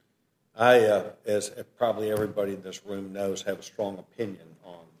I, as probably everybody in this room knows, have a strong opinion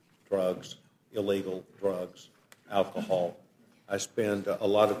on drugs, illegal drugs, alcohol. I spend a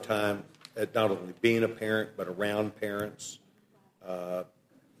lot of time at not only being a parent, but around parents,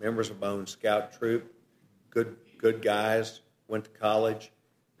 members of my own scout troop, good guys, went to college,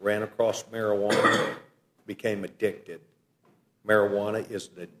 ran across marijuana, became addicted. Marijuana is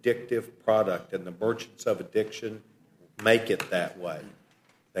an addictive product, and the merchants of addiction make it that way.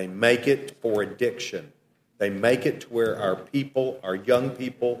 They make it for addiction. They make it to where our people, our young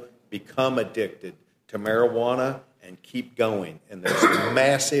people, become addicted to marijuana and keep going. And there's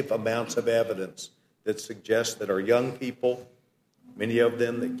massive amounts of evidence that suggests that our young people, many of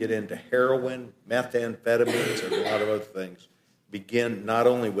them that get into heroin, methamphetamines, and a lot of other things, begin not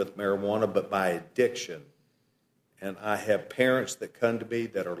only with marijuana, but by addiction. And I have parents that come to me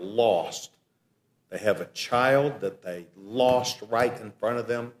that are lost. They have a child that they lost right in front of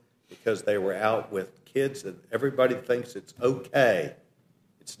them because they were out with kids, and everybody thinks it's okay.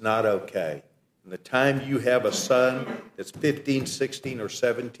 It's not okay. And the time you have a son that's 15, 16, or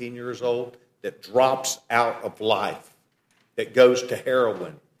 17 years old that drops out of life, that goes to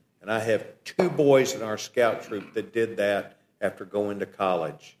heroin. And I have 2 boys in our scout troop that did that after going to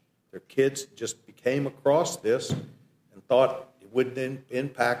college. Their kids just came across this and thought it wouldn't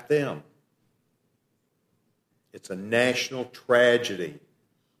impact them. It's a national tragedy.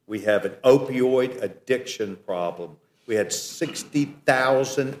 We have an opioid addiction problem. We had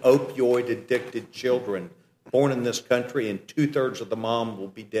 60,000 opioid-addicted children born in this country, and 2/3 of the mom will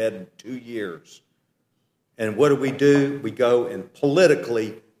be dead in 2 years. And what do? We go and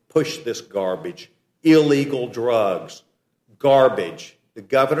politically push this garbage. Illegal drugs, garbage. The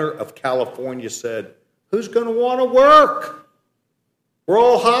governor of California said, who's going to want to work? We're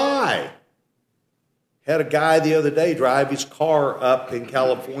all high. Had a guy the other day drive his car up in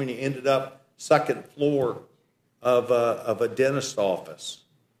California, ended up second floor of a dentist's office.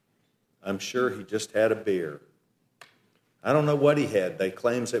 I'm sure he just had a beer. I don't know what he had. They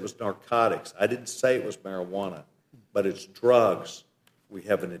claims it was narcotics. I didn't say it was marijuana, but it's drugs. We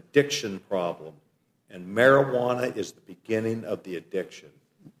have an addiction problem, and marijuana is the beginning of the addiction.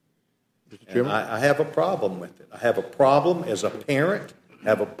 And I have a problem with it. I have a problem as a parent,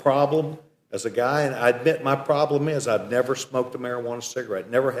 have a problem as a guy, and I admit my problem is I've never smoked a marijuana cigarette,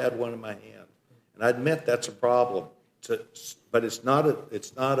 never had one in my hand. And I admit that's a problem, but it's not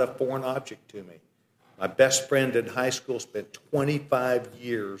a foreign object to me. My best friend in high school spent 25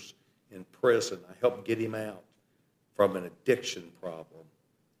 years in prison. I helped get him out from an addiction problem.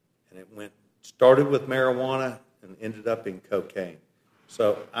 And it started with marijuana and ended up in cocaine.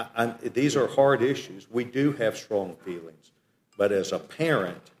 So these are hard issues. We do have strong feelings. But as a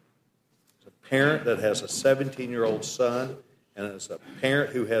parent that has a 17-year-old son, and as a parent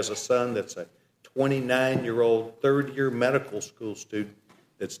who has a son that's a 29-year-old third-year medical school student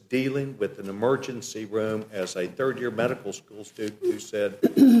that's dealing with an emergency room as a third-year medical school student who said,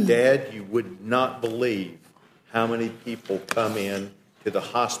 Dad, you would not believe how many people come in to the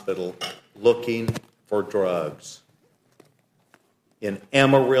hospital looking for drugs in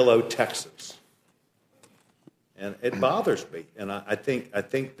Amarillo, Texas. And it bothers me. And I think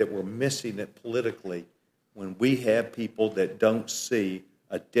that we're missing it politically when we have people that don't see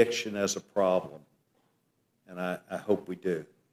addiction as a problem. And I hope we do.